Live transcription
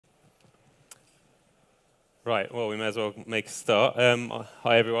Right, well, we may as well make a start.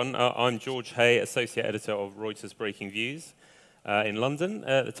 Hi, everyone. I'm George Hay, Associate Editor of Reuters Breakingviews in London.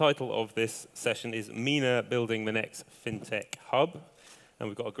 The title of this session is MENA Building the Next FinTech Hub. And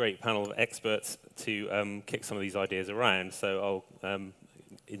we've got a great panel of experts to kick some of these ideas around, so I'll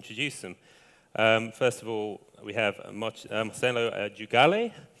introduce them. First of all, we have Marcelo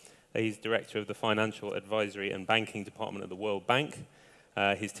Giugale. He's Director of the Financial Advisory and Banking Department at the World Bank.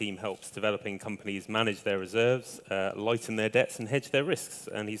 His team helps developing companies manage their reserves, lighten their debts, and hedge their risks.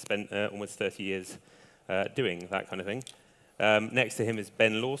 And he's spent almost 30 years doing that kind of thing. Next to him is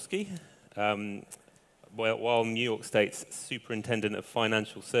Ben Lawsky. While New York State's Superintendent of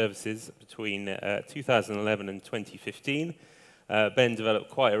Financial Services between 2011 and 2015, Ben developed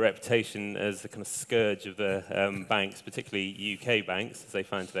quite a reputation as the kind of scourge of the banks, particularly UK banks, as they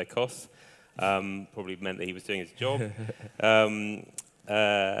found to their costs. Probably meant that he was doing his job.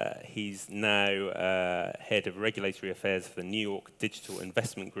 He's now head of regulatory affairs for the New York Digital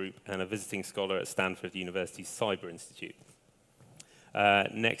Investment Group and a visiting scholar at Stanford University's Cyber Institute.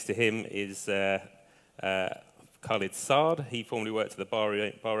 Next to him is Khalid Saad. He formerly worked at the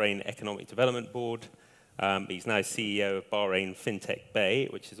Bahrain Economic Development Board. He's now CEO of Bahrain FinTech Bay,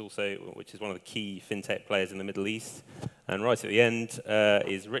 which is one of the key FinTech players in the Middle East. And right at the end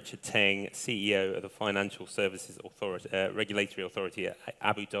is Richard Teng, CEO of the Financial Services Regulatory Authority at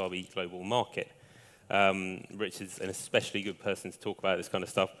Abu Dhabi Global Market. Richard's an especially good person to talk about this kind of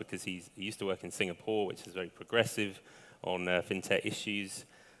stuff because he used to work in Singapore, which is very progressive on FinTech issues.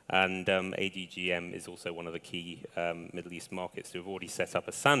 And ADGM is also one of the key Middle East markets who have already set up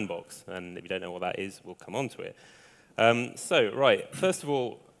a sandbox. And if you don't know what that is, we'll come on to it. Right, first of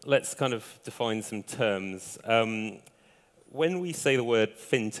all, let's kind of define some terms. When we say the word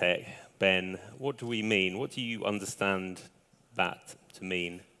FinTech, Ben, what do we mean? What do you understand that to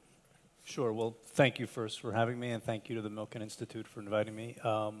mean? Sure. Well, thank you first for having me, and thank you to the Milken Institute for inviting me.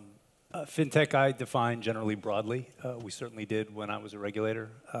 FinTech I define generally broadly. We certainly did when I was a regulator.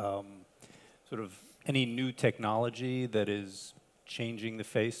 Sort of any new technology that is changing the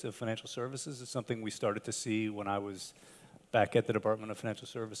face of financial services is something we started to see when I was back at the Department of Financial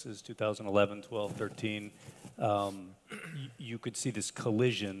Services, 2011, 12, 13. You could see this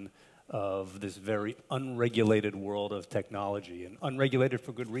collision of this very unregulated world of technology, and unregulated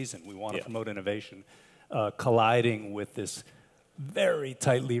for good reason. We want to promote innovation, colliding with this very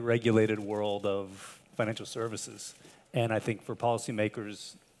tightly regulated world of financial services. And I think for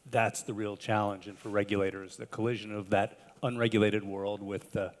policymakers, that's the real challenge, and for regulators, the collision of that unregulated world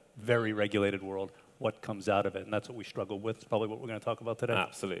with the very regulated world, what comes out of it. And that's what we struggle with. It's probably what we're going to talk about today.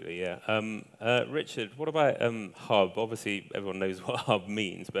 Absolutely, yeah. Richard, what about hub? Obviously, everyone knows what hub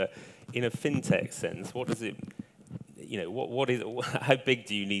means, but in a FinTech sense, what does it, how big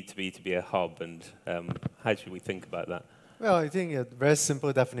do you need to be a hub, and how should we think about that? Well, I think a very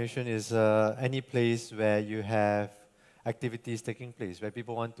simple definition is any place where you have activities taking place, where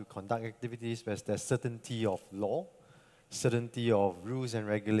people want to conduct activities, where there's certainty of law, certainty of rules and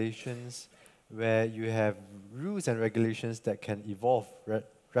regulations, where you have rules and regulations that can evolve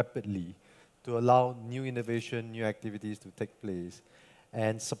rapidly to allow new innovation, new activities to take place,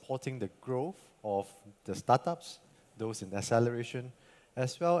 and supporting the growth of the startups, those in acceleration,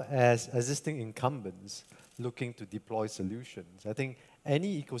 as well as existing incumbents looking to deploy solutions. I think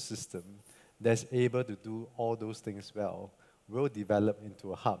any ecosystem that's able to do all those things well will develop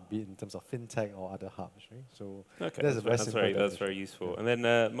into a hub, be it in terms of FinTech or other hubs, right? So okay, that's very useful. And then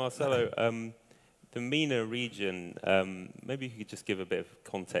Marcelo, the MENA region, maybe you could just give a bit of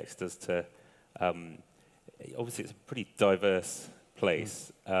context as to, obviously it's a pretty diverse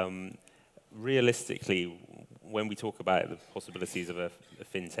place. Realistically, when we talk about the possibilities of a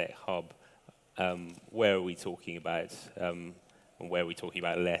FinTech hub, where are we talking about, and where are we talking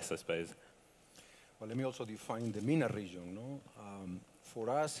about less, I suppose? Well, let me also define the MENA region. No? For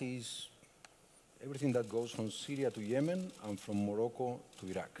us, is everything that goes from Syria to Yemen and from Morocco to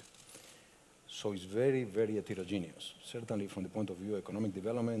Iraq. So it's very, very heterogeneous, certainly from the point of view of economic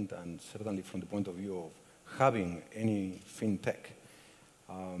development and certainly from the point of view of having any FinTech.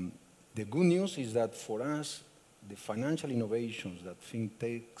 The good news is that for us, the financial innovations that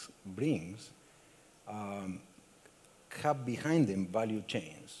FinTech brings have behind them value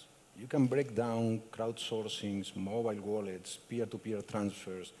chains. You can break down crowdsourcing, mobile wallets, peer-to-peer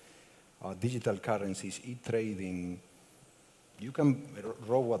transfers, digital currencies, e-trading. You can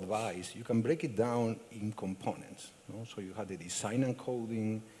robo-advise. You can break it down in components. No? So you have the design and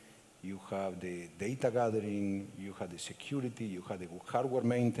coding, you have the data gathering, you have the security, you have the hardware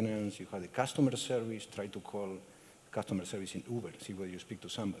maintenance, you have the customer service. Try to call customer service in Uber, see whether you speak to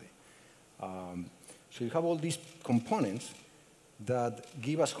somebody. So you have all these components that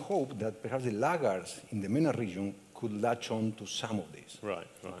give us hope that perhaps the laggards in the MENA region could latch on to some of this. Right,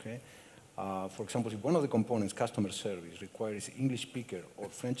 right. Okay? For example, if one of the components, customer service, requires English speaker or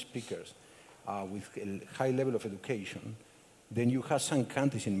French speakers with a high level of education, then you have some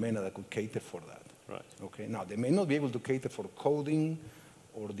countries in MENA that could cater for that. Right. Okay? Now, they may not be able to cater for coding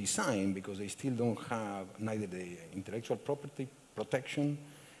or design because they still don't have neither the intellectual property protection,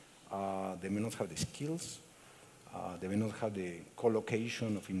 they may not have the skills, they may not have the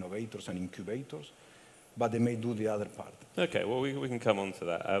co-location of innovators and incubators, but they may do the other part. Okay, well, we can come on to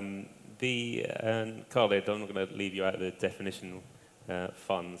that. Khaled, I'm not going to leave you out of the definition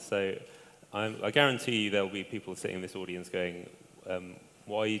fund. So I guarantee you there'll be people sitting in this audience going,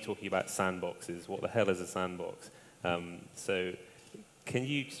 why are you talking about sandboxes? What the hell is a sandbox? So can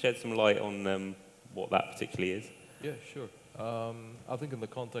you shed some light on what that particularly is? Yeah, sure. I think in the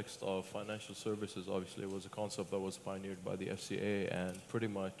context of financial services, obviously, it was a concept that was pioneered by the FCA, and pretty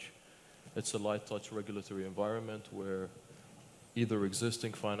much it's a light touch regulatory environment where either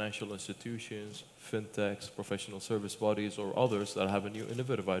existing financial institutions, fintechs, professional service bodies, or others that have a new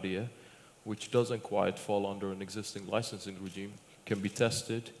innovative idea, which doesn't quite fall under an existing licensing regime, can be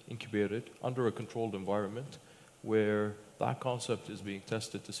tested, incubated under a controlled environment where that concept is being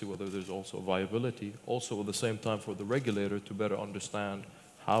tested to see whether there's also viability, also at the same time for the regulator to better understand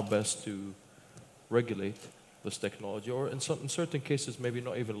how best to regulate this technology, or in certain cases maybe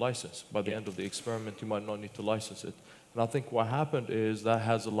not even license. By the end of the experiment, you might not need to license it. And I think what happened is that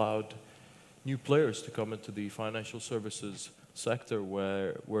has allowed new players to come into the financial services sector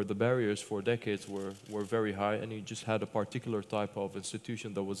where the barriers for decades were very high, and you just had a particular type of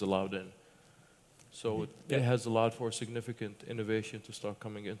institution that was allowed in. So it has allowed for significant innovation to start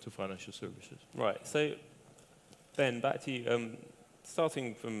coming into financial services. Right. So, Ben, back to you.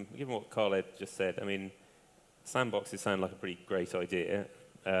 Starting from, given what Khaled just said, I mean, sandboxes sound like a pretty great idea,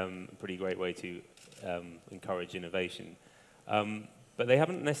 a pretty great way to encourage innovation. But they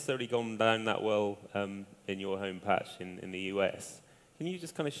haven't necessarily gone down that well in your home patch in the US. Can you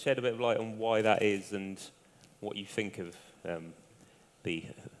just kind of shed a bit of light on why that is and what you think of the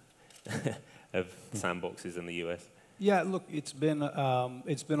of sandboxes in the US? Yeah, look, it's been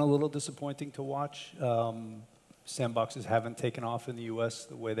a little disappointing to watch. Sandboxes haven't taken off in the US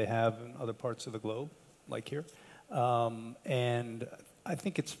the way they have in other parts of the globe, like here. And I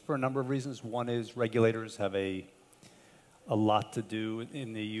think it's for a number of reasons. One is regulators have a lot to do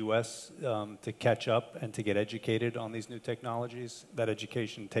in the US to catch up and to get educated on these new technologies. That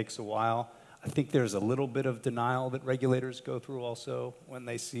education takes a while. I think there's a little bit of denial that regulators go through also when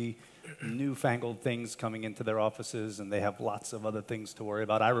they see newfangled things coming into their offices and they have lots of other things to worry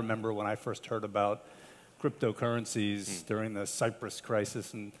about. I remember when I first heard about cryptocurrencies during the Cyprus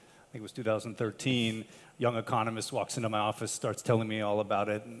crisis, and I think it was 2013, young economist walks into my office, starts telling me all about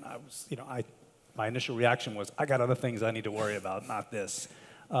it, and I was, my initial reaction was, I got other things I need to worry about, not this.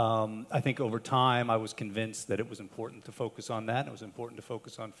 I think over time, I was convinced that it was important to focus on that. It was important to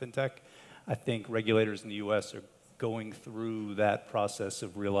focus on FinTech. I think regulators in the US are going through that process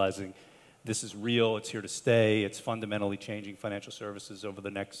of realizing this is real, it's here to stay, it's fundamentally changing financial services over the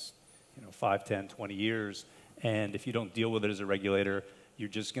next 5, 10, 20 years. And if you don't deal with it as a regulator, you're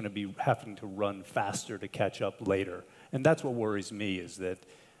just going to be having to run faster to catch up later. And that's what worries me, is that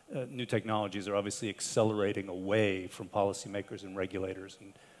new technologies are obviously accelerating away from policymakers and regulators.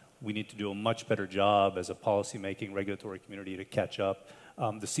 And we need to do a much better job as a policymaking regulatory community to catch up.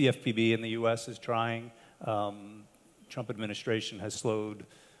 The CFPB in the US is trying. Trump administration has slowed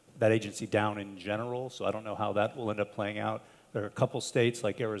that agency down in general, so I don't know how that will end up playing out. There are a couple states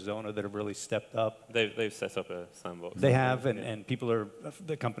like Arizona that have really stepped up. They've set up a sandbox. They have, and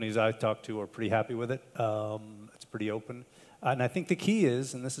the companies I talk to are pretty happy with it. It's pretty open. And I think the key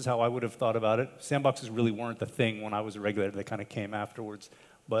is, and this is how I would have thought about it, sandboxes really weren't the thing when I was a regulator. They kind of came afterwards.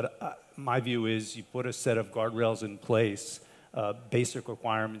 But my view is you put a set of guardrails in place, basic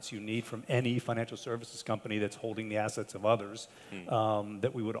requirements you need from any financial services company that's holding the assets of others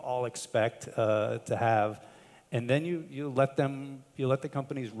that we would all expect to have. And then you let the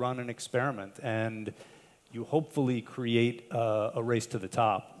companies run an experiment, and you hopefully create a race to the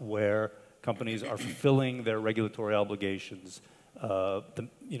top where companies are fulfilling their regulatory obligations,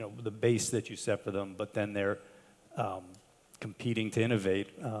 the base that you set for them, but then they're competing to innovate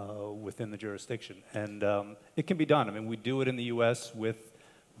within the jurisdiction. And it can be done. I mean, we do it in the US with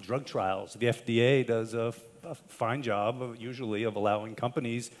drug trials. The FDA does a fine job, usually, of allowing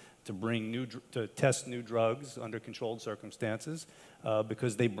companies to test new drugs under controlled circumstances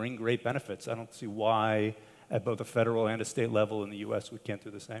because they bring great benefits. I don't see why, at both a federal and a state level in the US, we can't do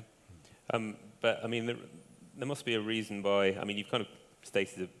the same. But I mean, there must be a reason why. I mean, you've kind of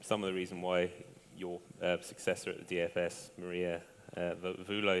stated some of the reason why your successor at the DFS, Maria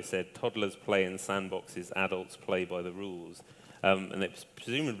Vullo, said toddlers play in sandboxes, adults play by the rules, and it's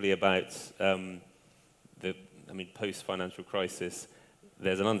presumably about post-financial crisis.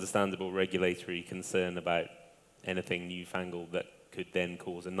 There's an understandable regulatory concern about anything newfangled that could then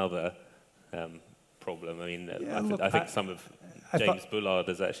cause another problem. I mean, I think some of James Bullard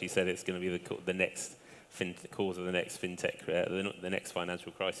has actually said it's going to be the next cause of the next FinTech, the next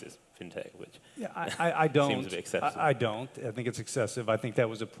financial crisis, FinTech, which I don't. Seems a bit excessive. I don't. I think it's excessive. I think that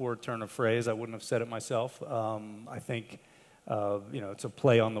was a poor turn of phrase. I wouldn't have said it myself. I think it's a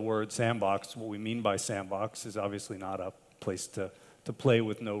play on the word sandbox. What we mean by sandbox is obviously not a place to play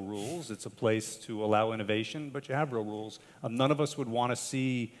with no rules. It's a place to allow innovation, but you have real rules. None of us would want to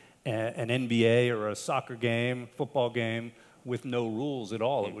see an NBA or a soccer game, football game, with no rules at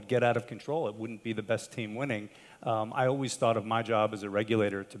all. It would get out of control. It wouldn't be the best team winning. I always thought of my job as a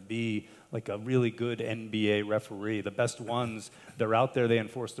regulator to be like a really good NBA referee. The best ones, they're out there, they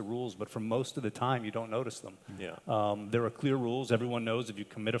enforce the rules, but for most of the time, you don't notice them. Yeah. There are clear rules. Everyone knows if you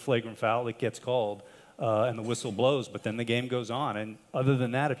commit a flagrant foul, it gets called, and the whistle blows, but then the game goes on. And other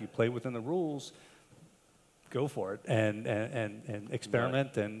than that, if you play within the rules, go for it and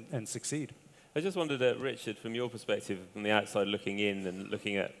experiment and succeed. I just wondered, Richard, from your perspective, from the outside looking in and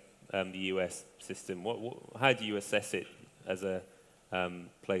looking at the US system, how do you assess it as a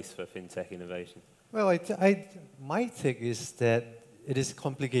place for FinTech innovation? Well, my take is that it is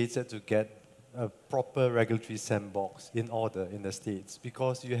complicated to get a proper regulatory sandbox in order in the States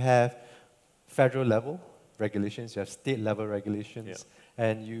because you have federal level regulations, you have state level regulations,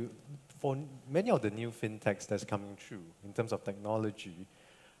 and for many of the new FinTechs that's coming through in terms of technology,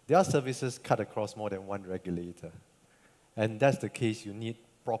 their services cut across more than one regulator. And that's the case, you need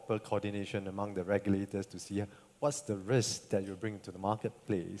proper coordination among the regulators to see what's the risk that you bring to the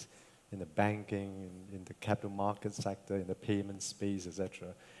marketplace in the banking, in the capital market sector, in the payment space, etc.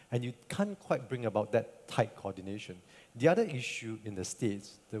 And you can't quite bring about that tight coordination. The other issue in the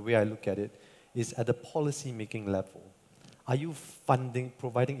States, the way I look at it, is at the policy-making level. Are you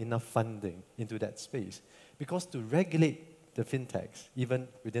providing enough funding into that space? Because to regulate the FinTechs, even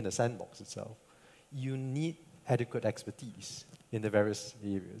within the sandbox itself, you need adequate expertise in the various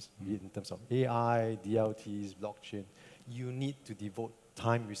areas, be it in terms of AI, DLTs, blockchain. You need to devote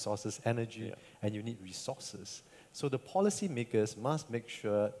time, resources, energy, and you need resources. So the policymakers must make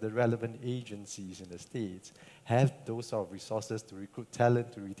sure the relevant agencies in the States have those sort of resources to recruit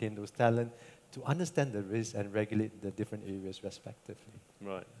talent, to retain those talent, to understand the risk and regulate the different areas respectively.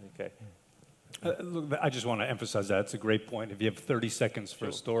 Right, okay. Look, I just want to emphasize that. It's a great point. If you have 30 seconds for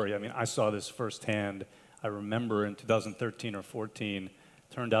a story, I mean, I saw this firsthand. I remember in 2013 or 14,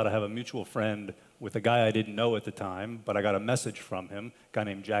 turned out I have a mutual friend with a guy I didn't know at the time, but I got a message from him, a guy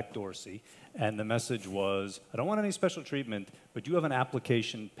named Jack Dorsey, and the message was, I don't want any special treatment, but you have an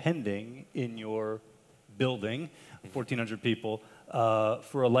application pending in your building, 1,400 people,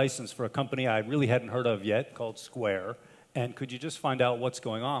 for a license for a company I really hadn't heard of yet called Square, and could you just find out what's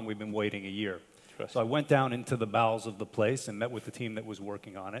going on? We've been waiting a year. So I went down into the bowels of the place and met with the team that was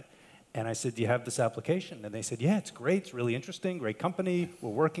working on it. And I said, do you have this application? And they said, yeah, it's great. It's really interesting. Great company.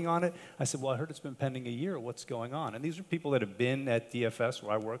 We're working on it. I said, well, I heard it's been pending a year. What's going on? And these are people that have been at DFS,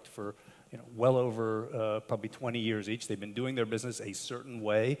 where I worked for well over probably 20 years each. They've been doing their business a certain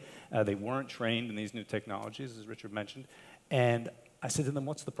way. They weren't trained in these new technologies, as Richard mentioned. And I said to them,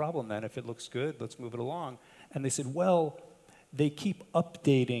 what's the problem then? If it looks good, let's move it along. And they said, well, they keep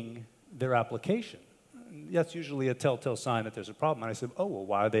updating their application. That's usually a telltale sign that there's a problem. And I said, oh, well,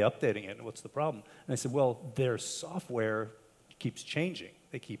 why are they updating it? And what's the problem? And they said, well, their software keeps changing.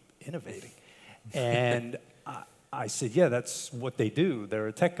 They keep innovating. And I said, yeah, that's what they do. They're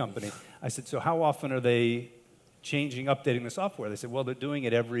a tech company. I said, so how often are they changing, updating the software? They said, well, they're doing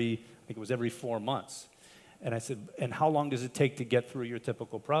it every 4 months. And I said, and how long does it take to get through your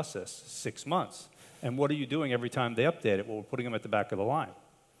typical process? 6 months. And what are you doing every time they update it? Well, we're putting them at the back of the line.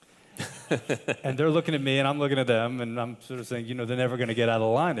 And they're looking at me, and I'm looking at them, and I'm sort of saying, they're never going to get out of the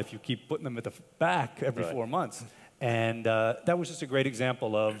line if you keep putting them at the back every 4 months. And that was just a great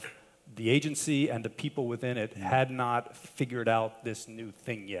example of the agency and the people within it had not figured out this new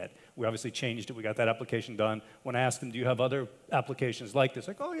thing yet. We obviously changed it. We got that application done. When I asked them, do you have other applications like this?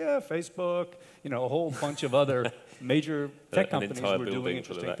 Like, oh, yeah, Facebook, a whole bunch of other major tech companies were doing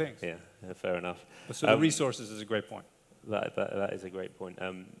interesting things. Yeah, fair enough. So the resources is a great point. That is a great point.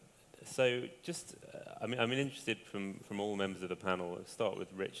 So just, I'm interested from all members of the panel. I'll start with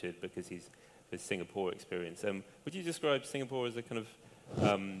Richard because he's his Singapore experience. Would you describe Singapore as a kind of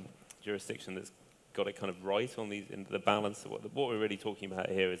jurisdiction that's got it kind of right on these, in the balance. What we're really talking about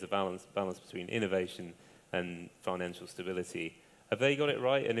here is a balance between innovation and financial stability. Have they got it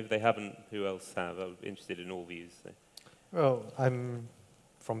right? And if they haven't, who else have? I'm interested in all views. So. Well, I'm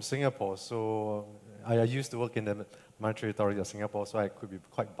from Singapore, so I used to work in the Monetary Authority of Singapore, so I could be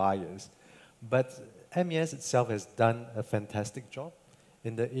quite biased. But MES itself has done a fantastic job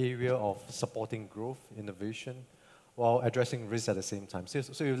in the area of supporting growth, innovation, while addressing risk at the same time.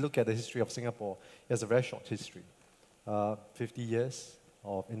 So you look at the history of Singapore, it has a very short history. 50 years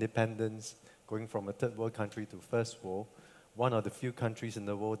of independence, going from a third world country to first world, one of the few countries in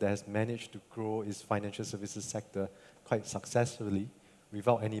the world that has managed to grow its financial services sector quite successfully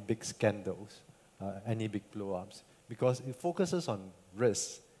without any big scandals, any big blow-ups, because it focuses on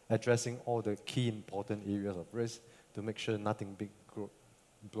risk, addressing all the key important areas of risk to make sure nothing big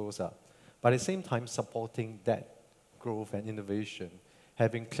blows up. But at the same time, supporting that growth and innovation,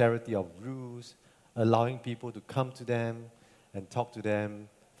 having clarity of rules, allowing people to come to them and talk to them,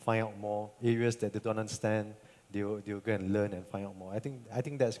 find out more areas that they don't understand. They'll go and learn and find out more. I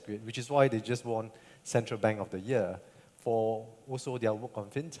think that's great, which is why they just won Central Bank of the Year for also their work on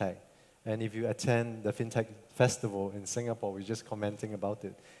FinTech. And if you attend the FinTech Festival in Singapore, we're just commenting about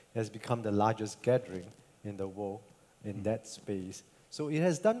it, it has become the largest gathering in the world in that space. So it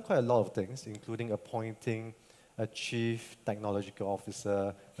has done quite a lot of things, including appointing a chief technological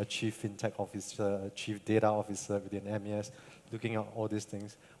officer, a chief FinTech officer, a chief data officer within MES, looking at all these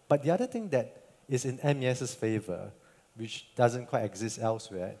things. But the other thing that is in MES's favor, which doesn't quite exist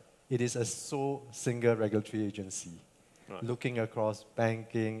elsewhere, it is a sole single regulatory agency, looking across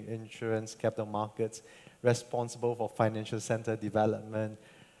banking, insurance, capital markets, responsible for financial center development.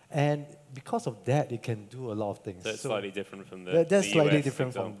 And because of that, it can do a lot of things. So it's slightly different from the That's the slightly US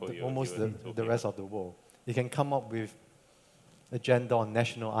different from almost the rest of the world. You can come up with agenda on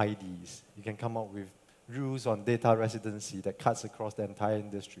national IDs. You can come up with rules on data residency that cuts across the entire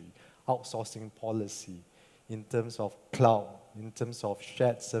industry, outsourcing policy, in terms of cloud, in terms of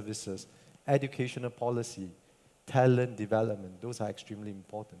shared services, educational policy, talent development. Those are extremely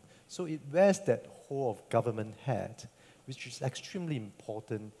important. So it wears that whole of government hat, which is extremely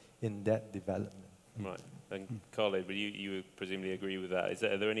important in that development. Right. And Carlo, but you would presumably agree with that.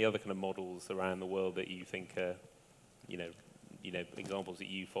 Are there any other kind of models around the world that you think are, examples that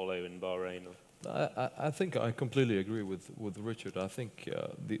you follow in Bahrain? Or? I think I completely agree with Richard. I think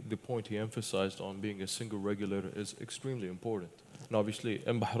the point he emphasized on being a single regulator is extremely important. And obviously,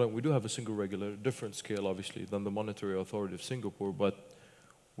 in Bahrain, we do have a single regulator, different scale, obviously, than the Monetary Authority of Singapore, but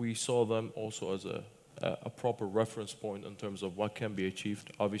we saw them also as a proper reference point in terms of what can be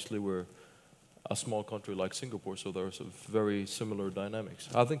achieved. Obviously, we're a small country like Singapore, so there's very similar dynamics.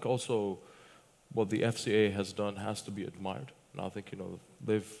 I think also what the FCA has done has to be admired. And I think,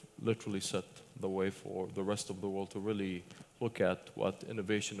 they've literally set the way for the rest of the world to really look at what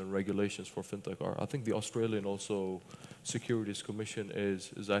innovation and regulations for FinTech are. I think the Australian also Securities Commission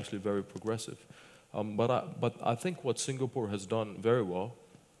is actually very progressive. But I think what Singapore has done very well,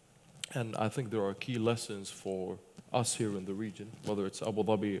 and I think there are key lessons for us here in the region, whether it's Abu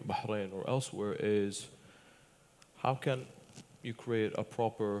Dhabi, Bahrain, or elsewhere, is how can you create a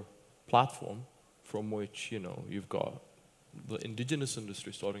proper platform from which, you've got the indigenous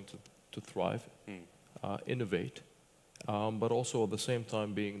industry starting to thrive, innovate, but also at the same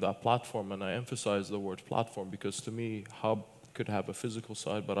time being that platform. And I emphasize the word platform because to me, hub could have a physical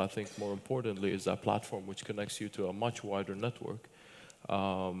side, but I think more importantly is that platform which connects you to a much wider network.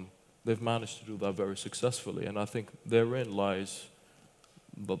 They've managed to do that very successfully, and I think therein lies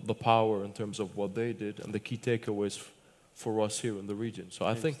the power in terms of what they did and the key takeaways for us here in the region. So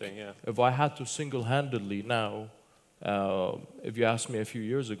I think if I had to single-handedly now, if you asked me a few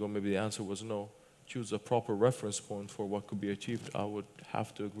years ago, maybe the answer was no, choose a proper reference point for what could be achieved, I would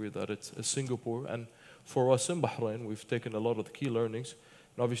have to agree that it's Singapore. And for us in Bahrain, we've taken a lot of the key learnings,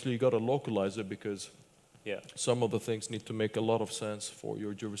 and obviously you got to localize it because some of the things need to make a lot of sense for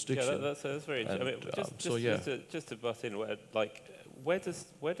your jurisdiction. Yeah, that's very interesting. Just to butt in, where does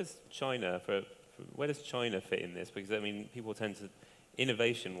China fit in this? Because people tend to,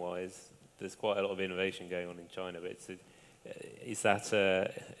 innovation-wise, there's quite a lot of innovation going on in China. But is that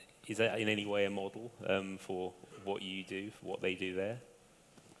in any way a model for what you do, for what they do there?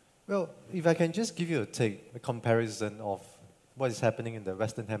 Well, if I can just give you a comparison of what is happening in the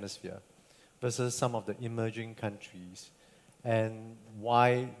Western Hemisphere versus some of the emerging countries, and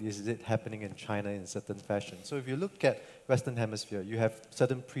why is it happening in China in a certain fashion. So if you look at Western Hemisphere, you have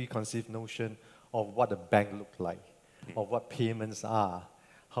certain preconceived notion of what a bank looks like, of what payments are,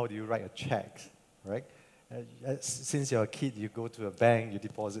 how do you write a check, right? Since you're a kid, you go to a bank, you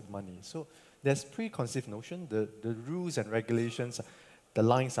deposit money. So there's preconceived notion. The rules and regulations, the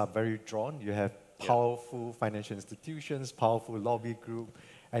lines are very drawn. You have powerful financial institutions, powerful lobby group.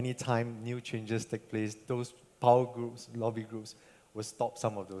 Anytime new changes take place, those power groups, lobby groups, will stop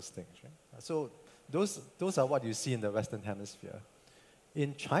some of those things. Right? So those are what you see in the Western Hemisphere.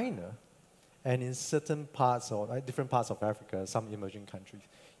 In China, and in certain parts or different parts of Africa, some emerging countries,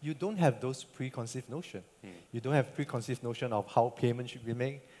 you don't have those preconceived notion. You don't have preconceived notion of how payment should be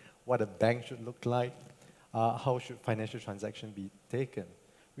made, what a bank should look like, how should financial transaction be taken,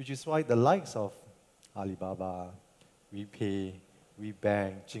 which is why the likes of Alibaba, WePay,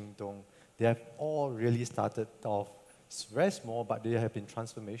 WeBank, Jingdong, they have all really started off very small, but they have been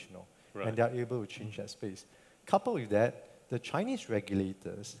transformational, and they are able to change that space. Coupled with that, the Chinese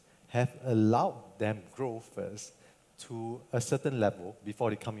regulators have allowed them grow first to a certain level before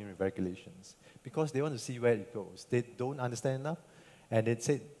they come in with regulations, because they want to see where it goes. They don't understand enough, and they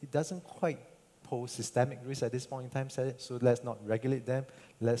say it doesn't quite pose systemic risk at this point in time, so let's not regulate them,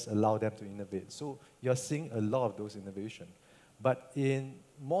 let's allow them to innovate. So you're seeing a lot of those innovations. But in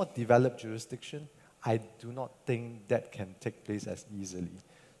more developed jurisdiction, I do not think that can take place as easily.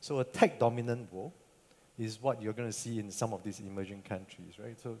 So a tech-dominant world is what you're going to see in some of these emerging countries,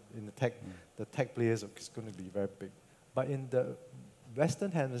 right? So in the tech players is going to be very big. But in the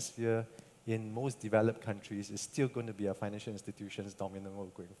Western Hemisphere, in most developed countries, it's still going to be a financial institutions dominant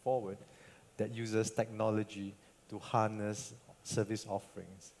world going forward that uses technology to harness service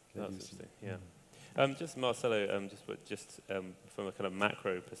offerings. That's interesting, yeah. Just Marcelo, just from a kind of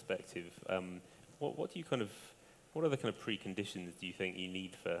macro perspective, what are the kind of preconditions do you think you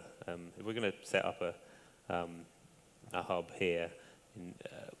need for if we're going to set up a hub here?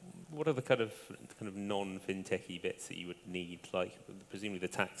 What are the kind of non-fintechy bits that you would need? Like presumably the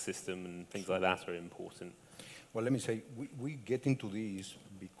tax system and things like that are important. Well, let me say, we get into this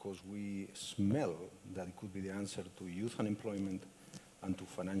because we smell that it could be the answer to youth unemployment and to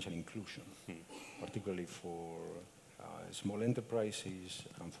financial inclusion, particularly for small enterprises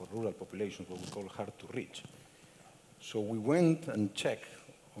and for rural populations, what we call hard to reach. So we went and checked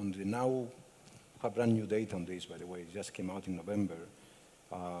on the now, have brand new data on this, by the way, it just came out in November,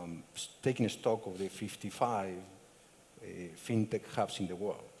 taking stock of the 55 fintech hubs in the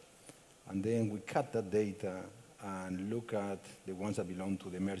world. And then we cut that data and look at the ones that belong to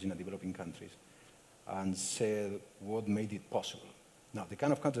the emerging and developing countries and said what made it possible. Now, the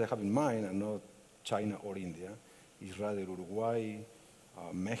kind of countries I have in mind are not China or India, it's rather Uruguay,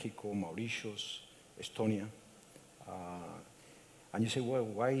 Mexico, Mauritius, Estonia. And you say, well,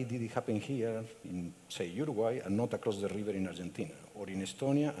 why did it happen here in, say, Uruguay and not across the river in Argentina, or in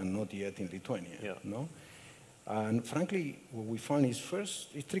Estonia and not yet in Lithuania? Yeah. No? And frankly, what we find is first,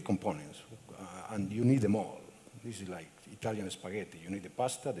 it's three components, and you need them all. This is like Italian spaghetti. You need the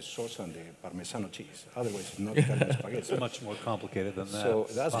pasta, the sauce, and the Parmesano cheese. Otherwise, it's not Italian spaghetti. It's much more complicated than that. So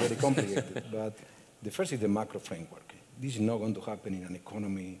that's very complicated. But the first is the macro framework. This is not going to happen in an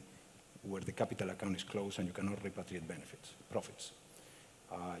economy where the capital account is closed and you cannot repatriate profits.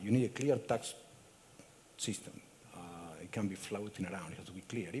 You need a clear tax system. It can be floating around. It has to be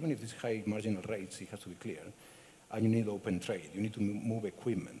clear. Even if it's high marginal rates, it has to be clear. And you need open trade. You need to move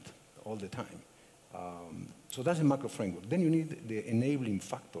equipment all the time. So that's a macro framework. Then you need the enabling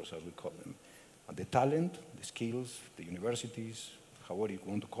factors, as we call them. The talent, the skills, the universities, however you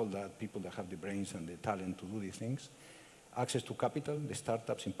want to call that, people that have the brains and the talent to do these things. Access to capital, the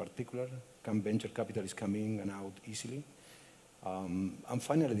startups in particular. Can venture capitalists come in and out easily? And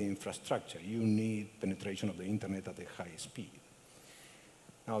finally, the infrastructure. You need penetration of the internet at a high speed.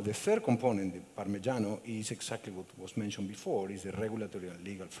 Now, the third component, the Parmigiano, is exactly what was mentioned before, is the regulatory and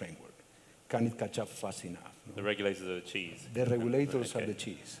legal framework. Can it catch up fast enough? No? The regulators are the cheese. The regulators are the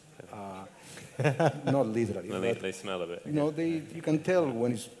cheese. Not literally. Well, they smell of it. You know, you can tell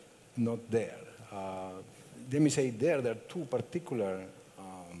when it's not there. Let me say there are two particular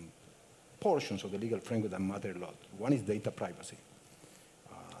portions of the legal framework that matter a lot. One is data privacy.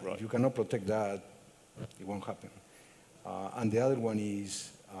 If you cannot protect that, it won't happen. And the other one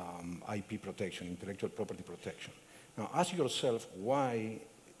is IP protection, intellectual property protection. Now, ask yourself why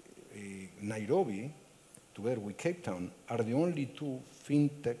Nairobi, together with Cape Town, are the only two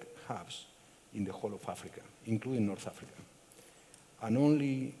fintech hubs in the whole of Africa, including North Africa. And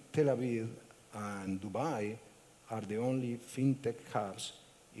only Tel Aviv and Dubai are the only fintech hubs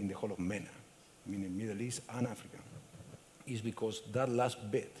in the whole of MENA, meaning Middle East and Africa. Is because that last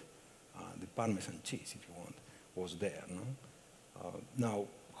bit, the Parmesan cheese, if you want, was there. No? Now,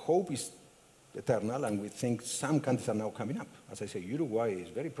 hope is eternal, and we think some countries are now coming up. As I say, Uruguay is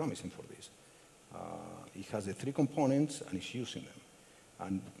very promising for this. It has the three components, and it's using them.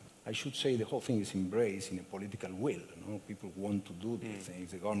 And I should say the whole thing is embraced in a political will. You know? People want to do these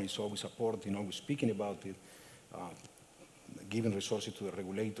things. The government is always supporting, always speaking about it, giving resources to the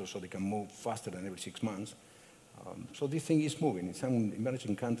regulators so they can move faster than every 6 months. So this thing is moving. In some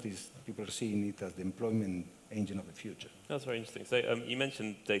emerging countries, people are seeing it as the employment engine of the future. That's very interesting. So you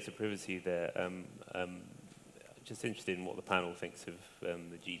mentioned data privacy there. Just interested in what the panel thinks of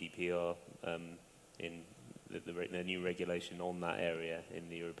the GDPR in the new regulation on that area in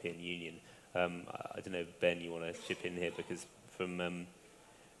the European Union. I don't know, Ben, you want to chip in here, because from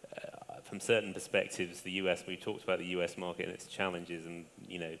certain perspectives, the US, we talked about the US market and its challenges, and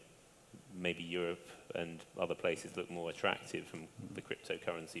maybe Europe and other places look more attractive from the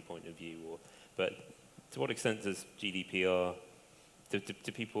cryptocurrency point of view. But to what extent does GDPR,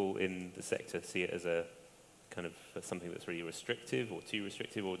 do people in the sector see it as a kind of something that's really restrictive or too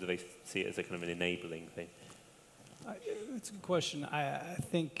restrictive, or do they see it as a kind of an enabling thing? It's a good question. I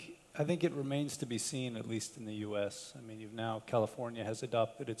think it remains to be seen, at least in the U.S. I mean, California has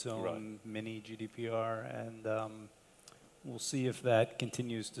adopted its own mini GDPR, and we'll see if that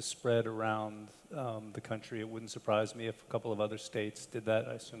continues to spread around the country. It wouldn't surprise me if a couple of other states did that.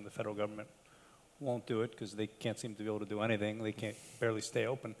 I assume the federal government won't do it because they can't seem to be able to do anything. They can't barely stay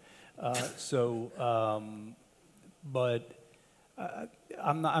open. But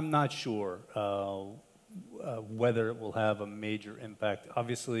I'm not sure whether it will have a major impact.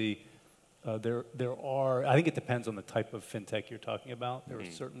 Obviously, I think it depends on the type of fintech you're talking about. There are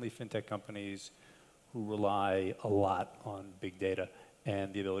certainly fintech companies who rely a lot on big data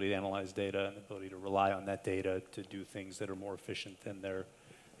and the ability to analyze data and the ability to rely on that data to do things that are more efficient than their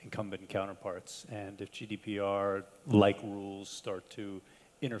incumbent counterparts. And if GDPR-like rules start to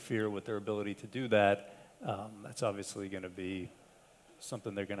interfere with their ability to do that, that's obviously going to be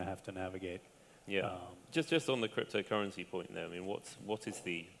something they're going to have to navigate. Yeah. Just on the cryptocurrency point, though, I mean, what is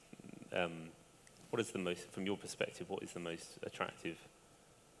the most, from your perspective, what is the most attractive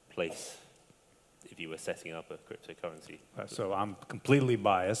place if you were setting up a cryptocurrency? So I'm completely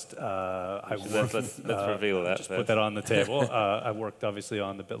biased. Let's reveal that. Just put that on the table. I worked obviously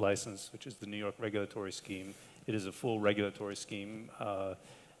on the BitLicense, which is the New York regulatory scheme. It is a full regulatory scheme.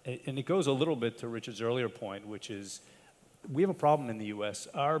 And it goes a little bit to Richard's earlier point, which is we have a problem in the US.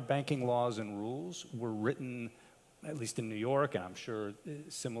 Our banking laws and rules were written, at least in New York, and I'm sure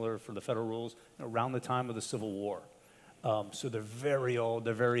similar for the federal rules, around the time of the Civil War. So they're very old,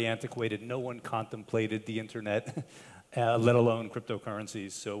 they're very antiquated. No one contemplated the internet, let alone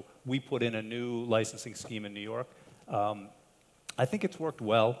cryptocurrencies. So we put in a new licensing scheme in New York. I think it's worked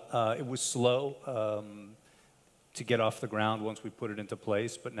well. It was slow to get off the ground once we put it into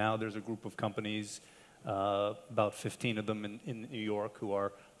place, but now there's a group of companies, about 15 of them in New York, who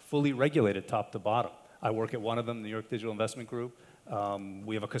are fully regulated top to bottom. I work at one of them, the New York Digital Investment Group.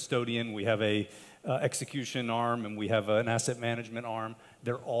 We have a custodian, we have a execution arm, and we have an asset management arm.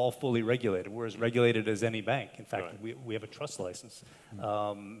 They're all fully regulated. We're as regulated as any bank. In fact, we have a trust license.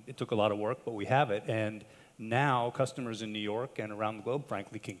 It took a lot of work, but we have it. And now customers in New York and around the globe,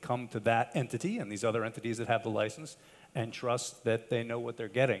 frankly, can come to that entity and these other entities that have the license and trust that they know what they're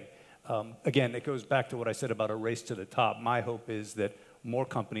getting. Again, it goes back to what I said about a race to the top. My hope is that more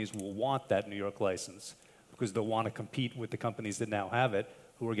companies will want that New York license because they'll want to compete with the companies that now have it,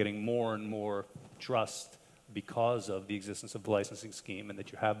 who are getting more and more trust because of the existence of the licensing scheme and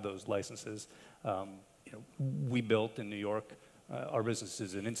that you have those licenses. We built in New York, our business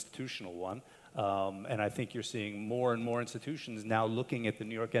is an institutional one, and I think you're seeing more and more institutions now looking at the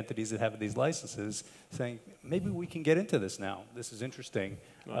New York entities that have these licenses saying, maybe we can get into this now. This is interesting.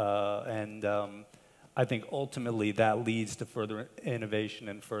 I think ultimately that leads to further innovation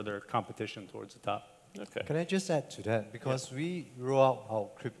and further competition towards the top. Okay. Can I just add to that? Because we rolled out our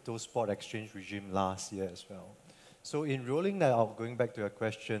crypto spot exchange regime last year as well. So in rolling that out, going back to your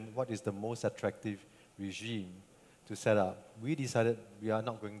question, what is the most attractive regime to set up? We decided we are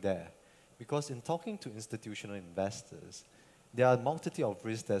not going there. Because in talking to institutional investors, there are a multitude of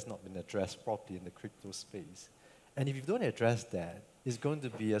risks that has not been addressed properly in the crypto space. And if you don't address that, it's going to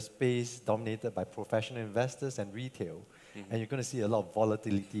be a space dominated by professional investors and retail. And you're going to see a lot of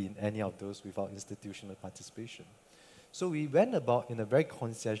volatility in any of those without institutional participation. So we went about in a very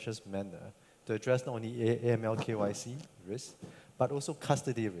conscientious manner to address not only AML KYC risk, but also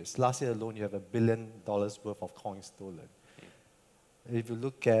custody risk. Last year alone, you have $1 billion worth of coins stolen. If you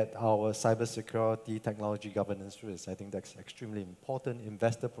look at our cybersecurity, technology governance risk, I think that's extremely important,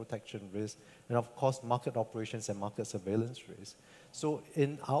 investor protection risk, and of course, market operations and market surveillance risk. So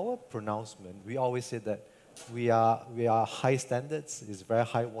in our pronouncement, we always say that we are high standards, it's very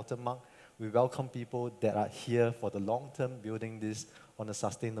high watermark. We welcome people that are here for the long term, building this on a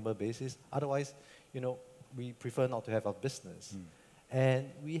sustainable basis. Otherwise, we prefer not to have a business. And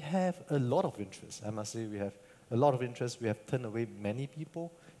we have a lot of interest. I must say we have a lot of interest. We have turned away many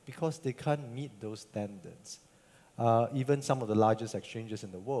people because they can't meet those standards. Even some of the largest exchanges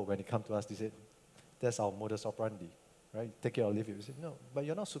in the world, when they come to us, they say, that's our modus operandi, right? Take it or leave it. We say, no, but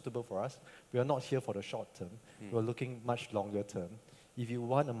you're not suitable for us. We are not here for the short term. We're looking much longer term. If you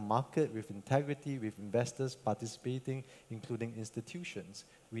want a market with integrity, with investors participating, including institutions,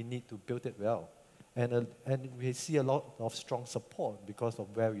 we need to build it well. And we see a lot of strong support because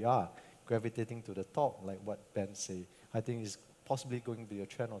of where we are, gravitating to the top, like what Ben said. I think is possibly going to be a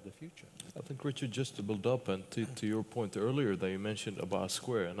trend of the future. I think, Richard, just to build up and to your point earlier that you mentioned about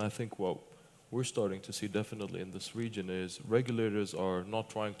Square, and I think what we're starting to see definitely in this region is regulators are not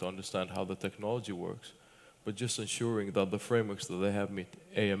trying to understand how the technology works, but just ensuring that the frameworks that they have meet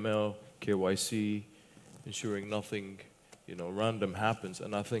AML, KYC, ensuring nothing random happens.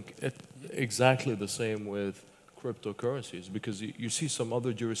 And I think exactly the same with cryptocurrencies, because you see some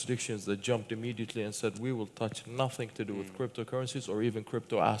other jurisdictions that jumped immediately and said, we will touch nothing to do with cryptocurrencies or even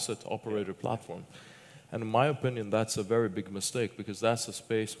crypto asset operator platform. And in my opinion, that's a very big mistake, because that's a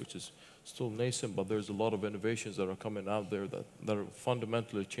space which is still nascent, but there's a lot of innovations that are coming out there that are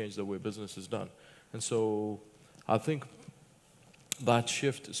fundamentally change the way business is done. And so I think that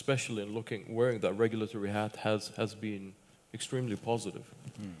shift, especially in wearing that regulatory hat, has been extremely positive.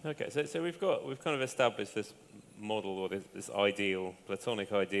 Okay, so we've kind of established this model, or this ideal,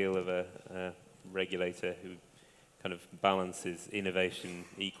 platonic ideal of a regulator who kind of balances innovation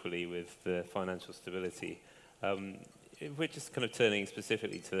equally with the financial stability. If we're just kind of turning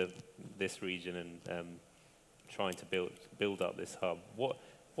specifically to this region and trying to build up this hub,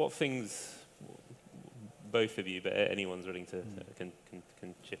 what things, both of you, but anyone's willing to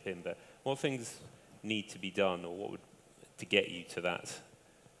can chip in, but what things need to be done, or what would to get you to that,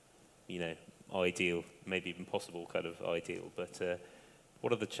 ideal, maybe even possible kind of ideal, but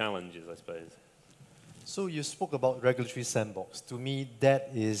what are the challenges, I suppose? So you spoke about regulatory sandbox. To me, that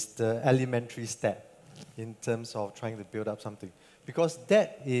is the elementary step in terms of trying to build up something, because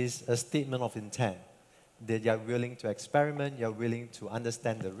that is a statement of intent, that you're willing to experiment, you're willing to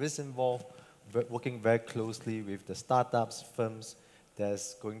understand the risks involved, working very closely with the startups, firms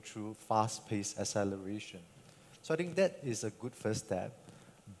that's going through fast-paced acceleration. So I think that is a good first step,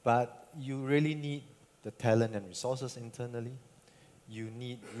 but you really need the talent and resources internally. You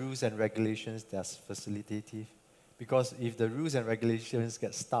need rules and regulations that's facilitative, because if the rules and regulations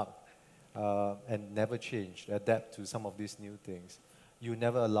get stuck and never change, adapt to some of these new things, you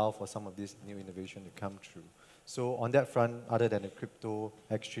never allow for some of this new innovation to come true. So on that front, other than the crypto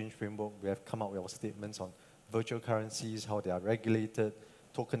exchange framework, we have come up with our statements on virtual currencies, how they are regulated,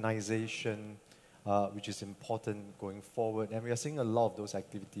 tokenization, which is important going forward. And we are seeing a lot of those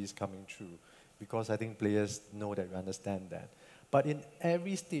activities coming through, because I think players know that we understand that. But in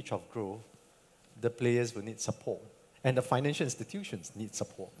every stage of growth, the players will need support. And the financial institutions need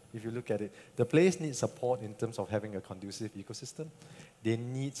support. If you look at it, the players need support in terms of having a conducive ecosystem. They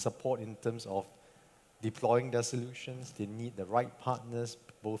need support in terms of deploying their solutions. They need the right partners,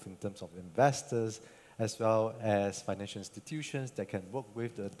 both in terms of investors as well as financial institutions that can work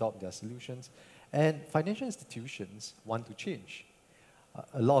with to adopt their solutions. And financial institutions want to change.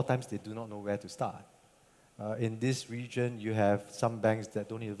 A lot of times they do not know where to start. In this region, you have some banks that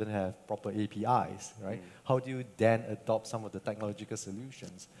don't even have proper APIs, right? How do you then adopt some of the technological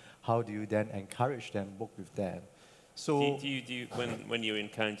solutions? How do you then encourage them, work with them? So, do you when you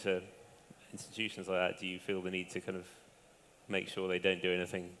encounter institutions like that, do you feel the need to kind of make sure they don't do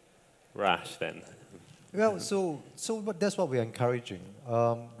anything rash then? Well, so that's what we're encouraging.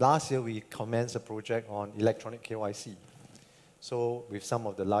 Last year, we commenced a project on electronic KYC. So with some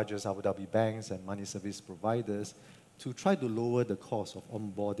of the largest Abu Dhabi banks and money service providers, to try to lower the cost of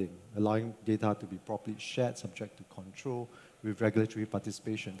onboarding, allowing data to be properly shared, subject to control, with regulatory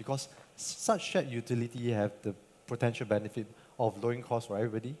participation. Because such shared utility have the potential benefit of lowering costs for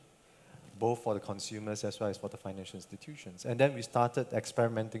everybody, both for the consumers as well as for the financial institutions. And then we started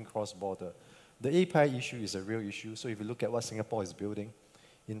experimenting cross-border. The API issue is a real issue. So if you look at what Singapore is building,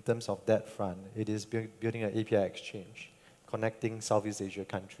 in terms of that front, it is building an API exchange, connecting Southeast Asia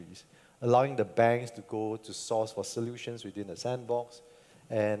countries, allowing the banks to go to source for solutions within the sandbox,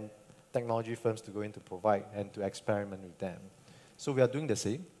 and technology firms to go in to provide and to experiment with them. So we are doing the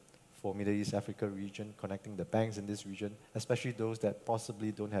same for Middle East Africa region, connecting the banks in this region, especially those that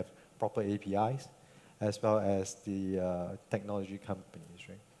possibly don't have proper APIs, as well as the technology companies,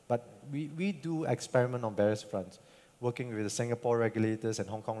 right? But we do experiment on various fronts. working with the Singapore regulators and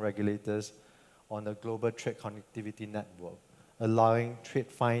Hong Kong regulators on a global trade connectivity network, allowing trade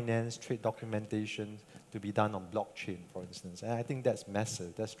finance, trade documentation to be done on blockchain, for instance. And I think that's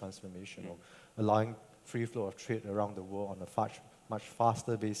massive, that's transformational, allowing free flow of trade around the world on a much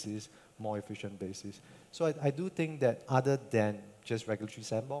faster basis, more efficient basis. So I do think that other than just regulatory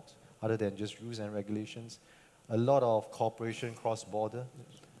sandbox, other than just rules and regulations, a lot of cooperation cross-border,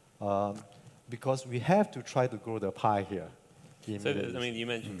 because we have to try to grow the pie here. So, I mean, you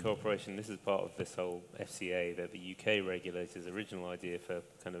mentioned cooperation. This is part of this whole FCA, that the UK regulators' original idea for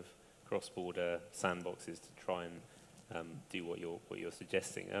kind of cross-border sandboxes to try and do what you're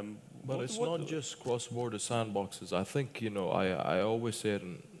suggesting. But it's not just cross-border sandboxes. I think, you know, I always say it,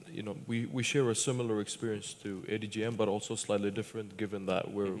 and, you know, we share a similar experience to ADGM, but also slightly different given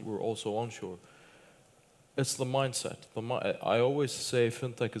that we're also onshore. It's the mindset. I always say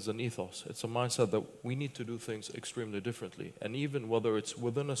FinTech is an ethos. It's a mindset that we need to do things extremely differently. And even whether it's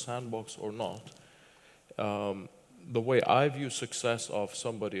within a sandbox or not, the way I view success of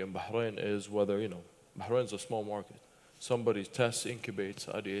somebody in Bahrain is whether, you know, Bahrain's a small market. Somebody tests, incubates,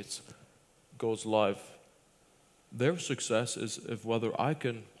 ideates, goes live. Their success is if whether I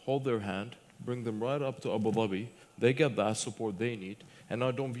can hold their hand, bring them right up to Abu Dhabi, they get that support they need, and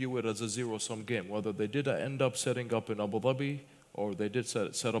I don't view it as a zero-sum game, whether they did end up setting up in Abu Dhabi or they did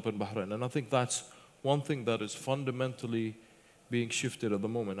set up in Bahrain. And I think that's one thing that is fundamentally being shifted at the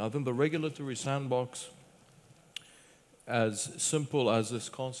moment. I think the regulatory sandbox, as simple as this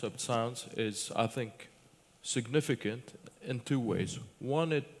concept sounds, is, I think, significant in two ways.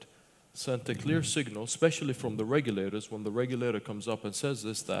 One, it sent a clear signal, especially from the regulators, when the regulator comes up and says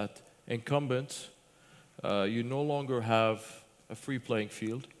this, that incumbents, you no longer have a free playing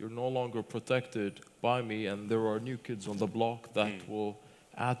field. You're no longer protected by me, and there are new kids on the block that will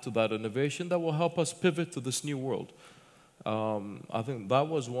add to that innovation that will help us pivot to this new world. I think that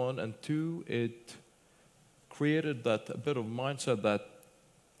was one. And two, it created that a bit of mindset that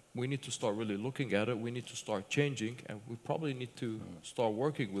we need to start really looking at it. We need to start changing, and we probably need to start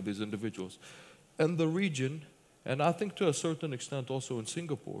working with these individuals. And the region, and I think to a certain extent also in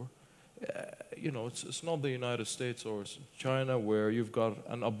Singapore, you know, it's not the United States or China where you've got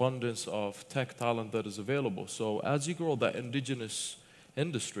an abundance of tech talent that is available. So as you grow that indigenous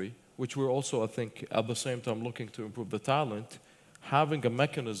industry, which we're also, I think, at the same time looking to improve the talent, having a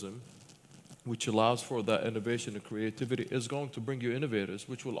mechanism which allows for that innovation and creativity is going to bring you innovators,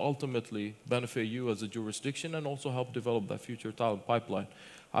 which will ultimately benefit you as a jurisdiction and also help develop that future talent pipeline.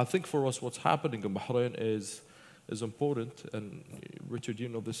 I think for us, what's happening in Bahrain is important, and Richard, you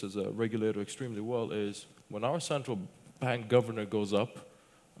know this as a regulator extremely well, is when our central bank governor goes up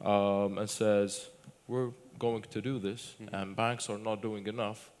and says, we're going to do this, and banks are not doing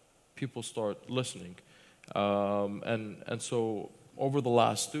enough, people start listening. And so over the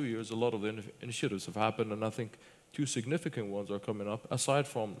last 2 years, a lot of the initiatives have happened, and I think two significant ones are coming up. Aside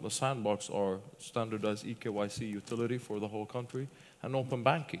from the sandbox, are standardized eKYC utility for the whole country, and open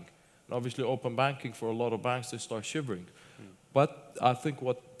banking. And obviously, open banking for a lot of banks, they start shivering. But I think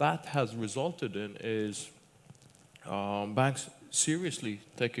what that has resulted in is banks seriously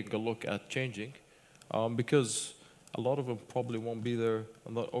taking a look at changing, because a lot of them probably won't be there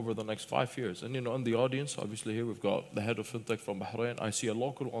over the next 5 years. And, you know, in the audience, obviously here we've got the head of FinTech from Bahrain. I see a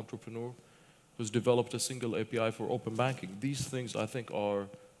local entrepreneur who's developed a single API for open banking. These things, I think, are,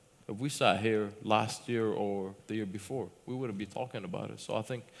 if we sat here last year or the year before, we wouldn't be talking about it. So I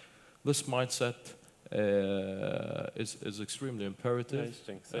think this mindset is extremely imperative.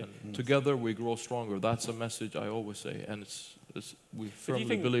 So together we grow stronger. That's a message I always say, and we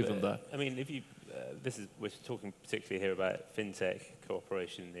firmly believe in that. I mean, if you, we're talking particularly here about FinTech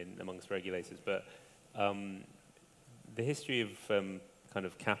cooperation amongst regulators, but the history of kind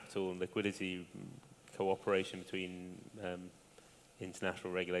of capital and liquidity cooperation between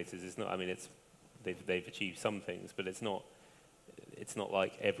international regulators is not. I mean, they've achieved some things, but it's not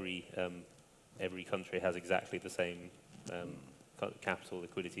like every country has exactly the same capital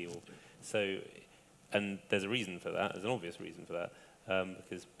liquidity, so. And there's a reason for that. There's an obvious reason for that,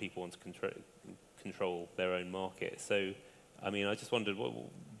 because people want to control their own market. So, I mean, I just wondered,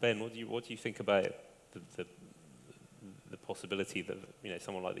 Ben, what do you think about the possibility that, you know,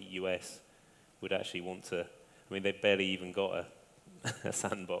 someone like the US would actually want to? I mean, they've barely even got a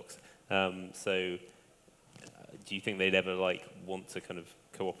sandbox. So, do you think they'd ever want to kind of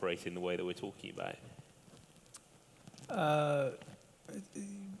cooperate in the way that we're talking about?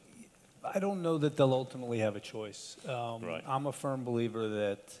 I don't know that they'll ultimately have a choice. Right. I'm a firm believer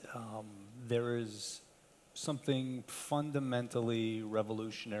that there is something fundamentally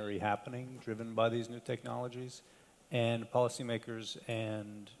revolutionary happening, driven by these new technologies, And policymakers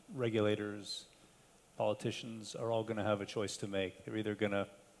and regulators, politicians are all going to have a choice to make. They're either going to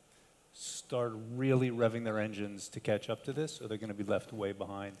start really revving their engines to catch up to this, or they're going to be left way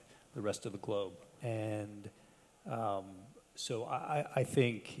behind the rest of the globe. And so I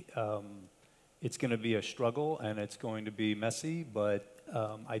think it's going to be a struggle, and it's going to be messy, but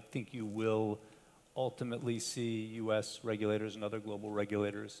I think you will ultimately see U.S. regulators and other global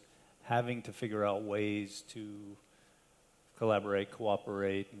regulators having to figure out ways to collaborate,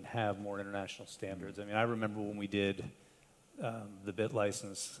 cooperate, and have more international standards. I mean, I remember when we did the BIT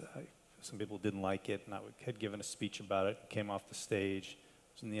license, some people didn't like it, and I had given a speech about it, came off the stage,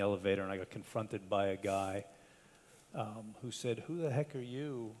 was in the elevator, and I got confronted by a guy who said, "Who the heck are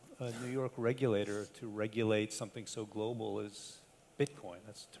you, a New York regulator, to regulate something so global as Bitcoin?"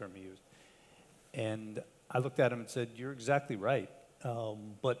 That's the term he used. And I looked at him and said, "You're exactly right,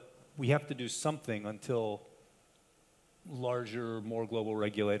 but we have to do something until larger, more global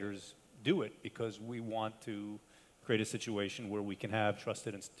regulators do it, because we want to create a situation where we can have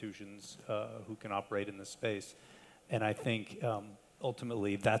trusted institutions who can operate in this space." And I think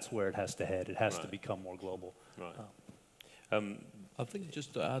ultimately that's where it has to head. It has to become more global. Right. I think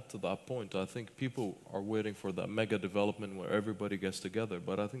just to add to that point, I think people are waiting for that mega development where everybody gets together.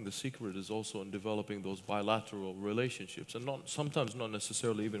 But I think the secret is also in developing those bilateral relationships, and sometimes not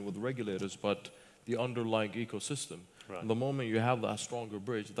necessarily even with regulators, but the underlying ecosystem. Right. And the moment you have that stronger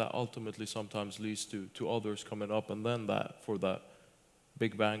bridge, that ultimately sometimes leads to others coming up, and then for that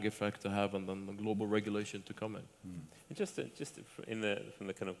big bang effect to have, and then the global regulation to come in. And just from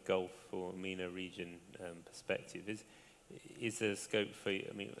the kind of Gulf or MENA region perspective, is there scope for,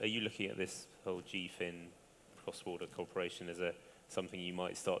 I mean, are you looking at this whole GFIN cross-border cooperation as something you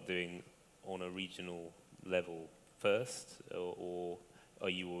might start doing on a regional level first, or are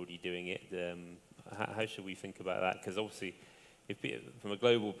you already doing it? How should we think about that? Because obviously, from a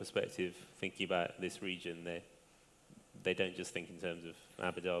global perspective, thinking about this region, they don't just think in terms of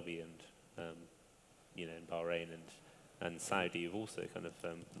Abu Dhabi and and Bahrain and Saudi have also kind of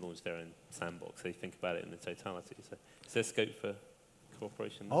launched their own sandbox. They think about it in the totality. So is there scope for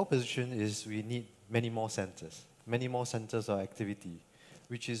cooperation? Our position is we need many more centers of activity,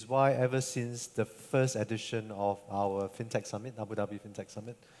 which is why ever since the first edition of our FinTech Summit, Abu Dhabi FinTech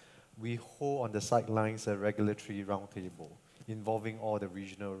Summit, we hold on the sidelines a regulatory roundtable involving all the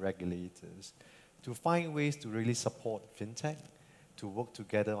regional regulators to find ways to really support FinTech, to work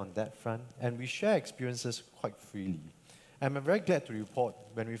together on that front, and we share experiences quite freely. And I'm very glad to report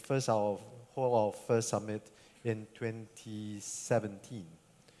when we hold our first summit in 2017,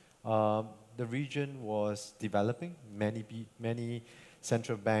 the region was developing. Many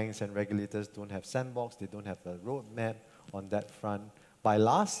central banks and regulators don't have sandbox, they don't have a roadmap on that front. By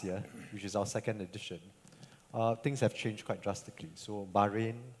last year, which is our second edition, things have changed quite drastically. So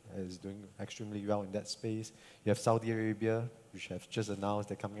Bahrain is doing extremely well in that space. You have Saudi Arabia, which have just announced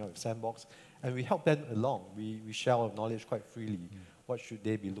they're coming out with sandbox, and we help them along. We share our knowledge quite freely. What should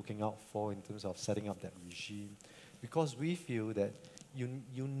they be looking out for in terms of setting up that regime? Because we feel that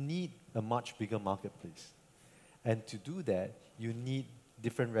you need a much bigger marketplace. And to do that, you need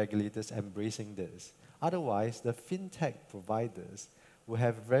different regulators embracing this. Otherwise, the FinTech providers will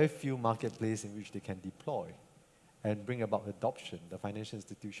have very few marketplaces in which they can deploy and bring about adoption, the financial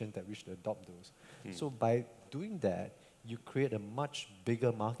institutions that wish to adopt those. So by doing that, you create a much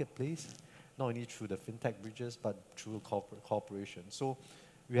bigger marketplace, not only through the FinTech bridges, but through cooperation. So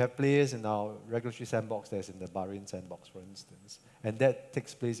we have players in our regulatory sandbox that's in the Bahrain sandbox, for instance, and that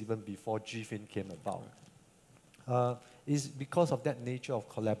takes place even before GFIN came about. Is because of that nature of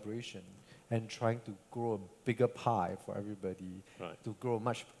collaboration and trying to grow a bigger pie for everybody, to grow a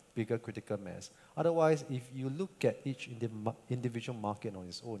much bigger critical mass. Otherwise, if you look at each individual market on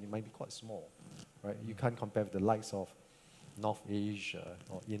its own, it might be quite small, right? You can't compare with the likes of North Asia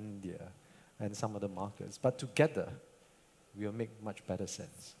or India and some other markets. But together, we'll make much better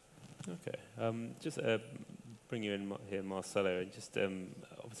sense. Okay. Just bring you in here, Marcelo, and just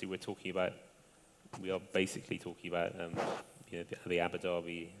obviously we are basically talking about the Abu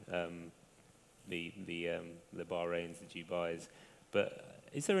Dhabi, the Bahrains, the Dubais, but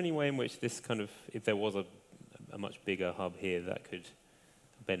is there any way in which this kind of, if there was a much bigger hub here, that could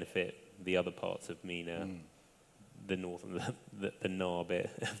benefit the other parts of MENA, the north and the NAR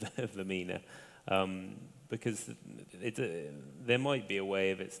bit of the MENA? Because there might be a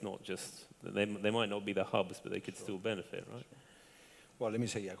way if it's not just, they might not be the hubs, but they could still benefit, right? Well, let me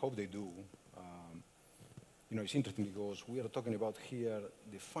say, I hope they do. It's interesting because we are talking about here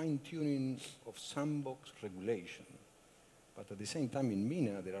the fine-tuning of sandbox regulation. But at the same time, in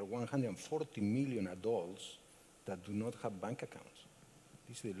MENA, there are 140 million adults that do not have bank accounts.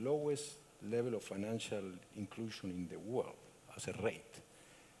 This is the lowest level of financial inclusion in the world as a rate.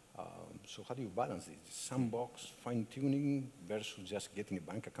 So how do you balance this? Sandbox, fine-tuning versus just getting a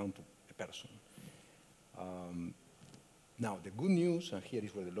bank account to a person. Now, the good news, and here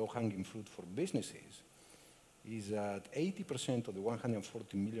is where the low-hanging fruit for businesses, is that 80% of the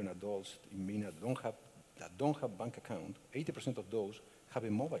 140 million adults in MENA that don't have bank account, 80% of those have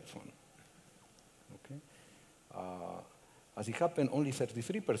a mobile phone. Okay? As it happened, only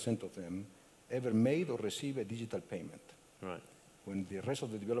 33% of them ever made or received a digital payment. Right. When the rest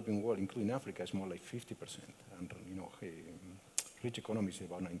of the developing world, including Africa, is more like 50%, and rich economies is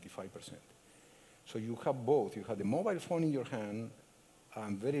about 95%. So you have both. You have the mobile phone in your hand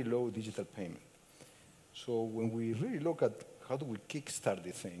and very low digital payment. So when we really look at how do we kickstart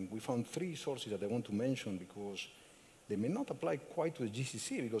the thing, we found three sources that I want to mention because they may not apply quite to the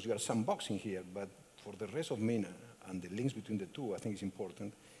GCC because we are sandboxing here, but for the rest of MENA and the links between the two, I think is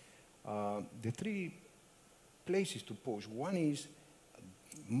important. The three places to push. One is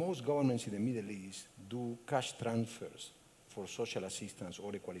most governments in the Middle East do cash transfers for social assistance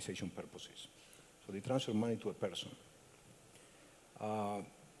or equalization purposes. So they transfer money to a person.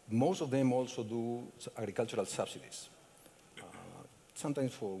 Most of them also do agricultural subsidies.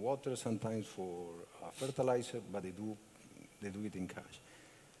 Sometimes for water, sometimes for fertilizer, but they do it in cash.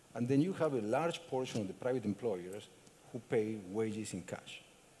 And then you have a large portion of the private employers who pay wages in cash.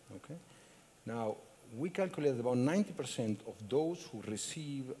 Okay? Now, we calculate about 90% of those who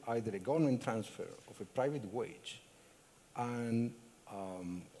receive either a government transfer of a private wage and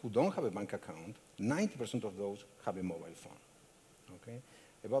who don't have a bank account, 90% of those have a mobile phone. Okay?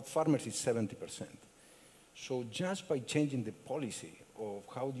 About farmers is 70%. So just by changing the policy of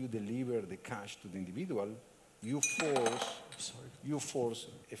how you deliver the cash to the individual, you force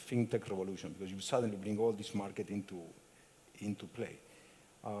a FinTech revolution because you suddenly bring all this market into play.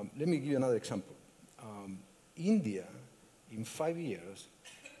 Let me give you another example. India, in 5 years,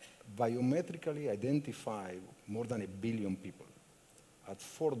 biometrically identified more than 1 billion people at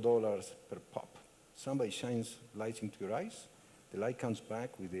 $4 per pop. Somebody shines lights into your eyes, the light comes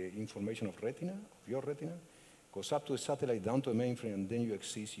back with the information of retina, of your retina, goes up to a satellite, down to a mainframe, and then you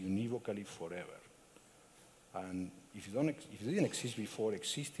exist univocally forever. And if you didn't exist before,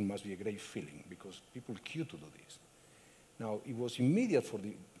 existing must be a great feeling because people queue to do this. Now, it was immediate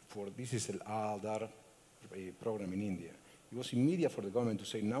this is an Aadhaar program in India. It was immediate for the government to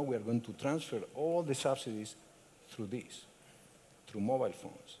say, now we are going to transfer all the subsidies through this, through mobile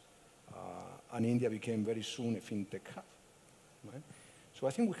phones. And India became very soon a FinTech hub. Right? So I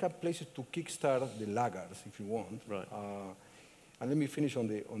think we have places to kickstart the laggards, if you want. Right. And let me finish on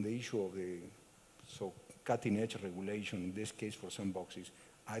the issue of the cutting-edge regulation, in this case for sandboxes.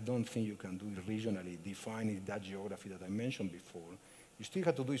 I don't think you can do it regionally, defining that geography that I mentioned before. You still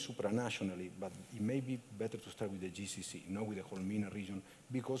have to do it supranationally, but it may be better to start with the GCC, not with the whole MENA region,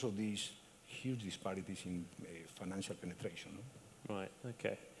 because of these huge disparities in financial penetration. No? Right,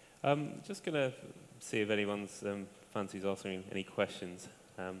 okay. Just going to see if anyone's fancies answering any questions.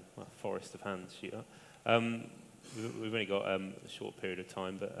 Well, forest of hands, shoot up. We've only got a short period of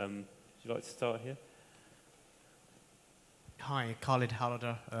time, but would you like to start here? Hi, Khalid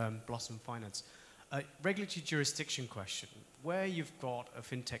Halada, Blossom Finance. Regulatory jurisdiction question. Where you've got a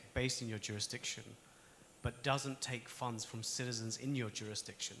FinTech based in your jurisdiction, but doesn't take funds from citizens in your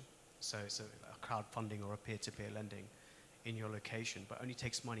jurisdiction, so a crowdfunding or a peer-to-peer lending in your location, but only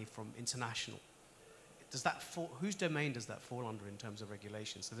takes money from international, does that whose domain does that fall under in terms of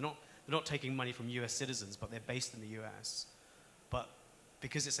regulation? So they're not taking money from US citizens, but they're based in the US. But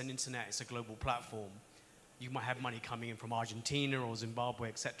because it's an internet, it's a global platform, you might have money coming in from Argentina or Zimbabwe,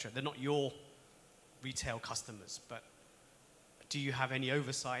 etc. They're not your retail customers, but do you have any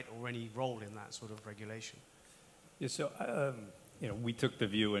oversight or any role in that sort of regulation? Yeah, so we took the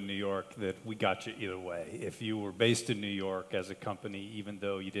view in New York that we got you either way. If you were based in New York as a company, even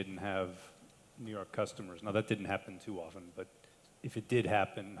though you didn't have New York customers, now that didn't happen too often, but if it did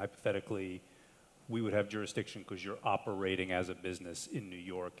happen, hypothetically, we would have jurisdiction because you're operating as a business in New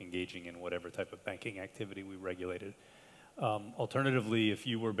York, engaging in whatever type of banking activity we regulated. Alternatively, if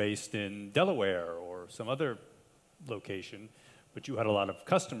you were based in Delaware or some other location, but you had a lot of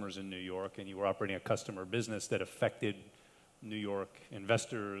customers in New York and you were operating a customer business that affected New York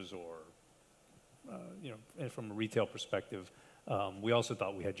investors or, from a retail perspective, we also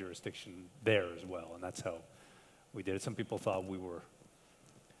thought we had jurisdiction there as well, and that's how we did it. Some people thought we were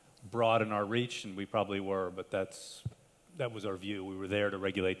broad in our reach, and we probably were, but that was our view. We were there to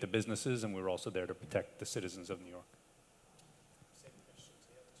regulate the businesses, and we were also there to protect the citizens of New York.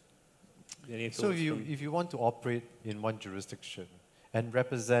 Any So thoughts from- if you want to operate in one jurisdiction and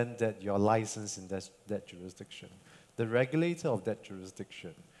represent that you're licensed in that jurisdiction, the regulator of that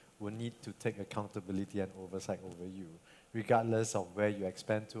jurisdiction will need to take accountability and oversight over you, regardless of where you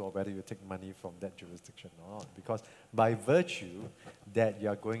expand to or whether you take money from that jurisdiction or not. Because by virtue that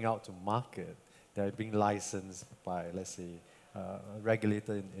you're going out to market, they're being licensed by, let's say, a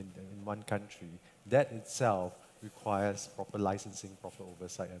regulator in one country, that itself requires proper licensing, proper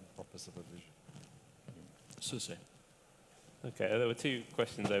oversight, and proper supervision. Susie. Okay, there were two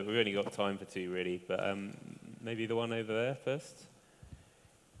questions over. We've only got time for two, really, but maybe the one over there first.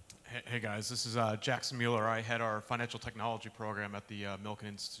 Hey guys, this is Jackson Mueller. I head our financial technology program at the Milken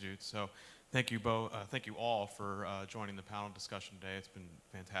Institute. So thank you all for joining the panel discussion today. It's been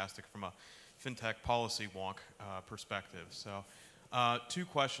fantastic from a FinTech policy wonk perspective. So two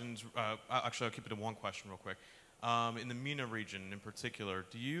questions. Actually, I'll keep it to one question real quick. In the MENA region in particular,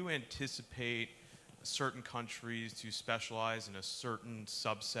 do you anticipate certain countries to specialize in a certain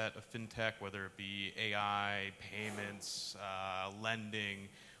subset of FinTech, whether it be AI, payments, lending,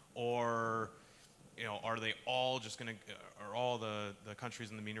 or are they all just going to, are all the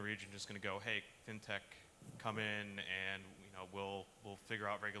countries in the MENA region just going to go, hey, FinTech, come in and we'll figure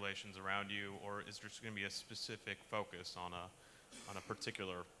out regulations around you, or is there just going to be a specific focus on a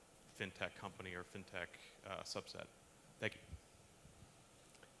particular FinTech company or FinTech subset? Thank you.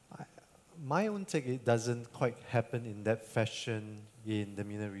 My own take, it doesn't quite happen in that fashion in the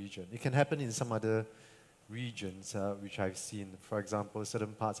MENA region. It can happen in some other regions, which I've seen. For example,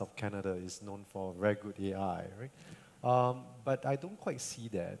 certain parts of Canada is known for very good AI, right? But I don't quite see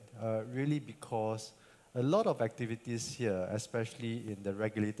that, really, because a lot of activities here, especially in the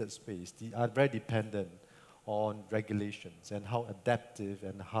regulated space, are very dependent on regulations and how adaptive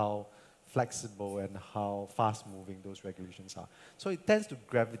and how flexible and how fast-moving those regulations are. So it tends to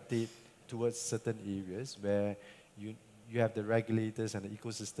gravitate towards certain areas where you have the regulators and the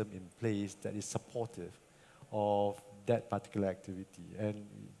ecosystem in place that is supportive of that particular activity. And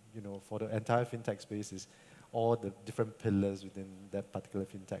for the entire FinTech space is all the different pillars within that particular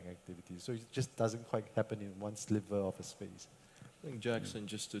FinTech activity. So it just doesn't quite happen in one sliver of a space. I think, Jackson,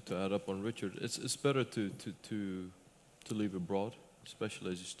 just to add up on Richard, it's better to leave it broad,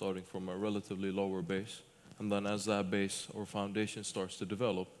 especially as you're starting from a relatively lower base. And then as that base or foundation starts to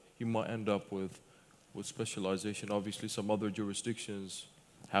develop, you might end up with specialization. Obviously, some other jurisdictions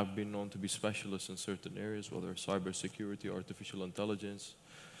have been known to be specialists in certain areas, whether cybersecurity, artificial intelligence,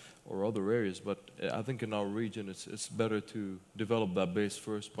 or other areas. But I think in our region, it's better to develop that base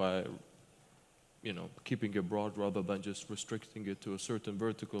first by keeping it broad rather than just restricting it to a certain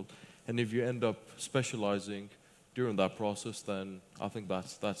vertical. And if you end up specializing during that process, then I think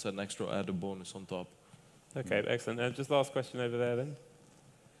that's an extra added bonus on top. Okay, excellent. Just last question over there then.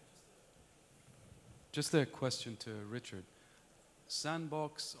 Just a question to Richard.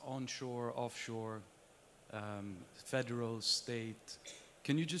 Sandbox, onshore, offshore, federal, state.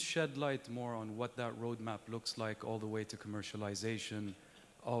 Can you just shed light more on what that roadmap looks like all the way to commercialization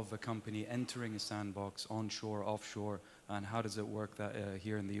of a company entering a sandbox, onshore, offshore, and how does it work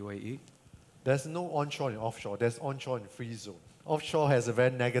here in the UAE? There's no onshore and offshore. There's onshore and free zone. Offshore has a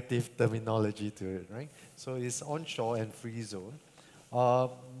very negative terminology to it, right? So it's onshore and free zone.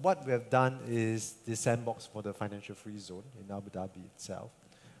 What we have done is the sandbox for the financial free zone in Abu Dhabi itself.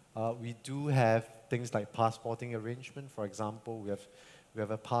 We do have things like passporting arrangement. For example, we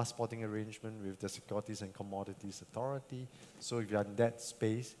have a passporting arrangement with the Securities and Commodities Authority. So if you're in that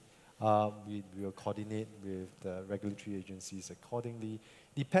space, we will coordinate with the regulatory agencies accordingly.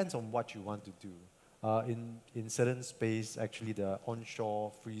 Depends on what you want to do. In certain space, actually the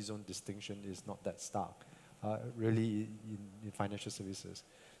onshore free zone distinction is not that stark, really in financial services.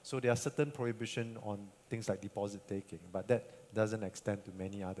 So there are certain prohibition on things like deposit taking, but that doesn't extend to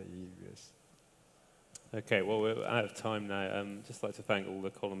many other areas. Okay, well, we're out of time now. Just like to thank all the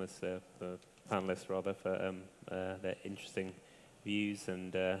columnists, the panelists rather, for their interesting views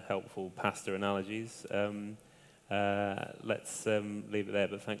and helpful pasta analogies. Let's leave it there,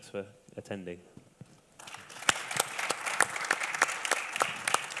 but thanks for attending.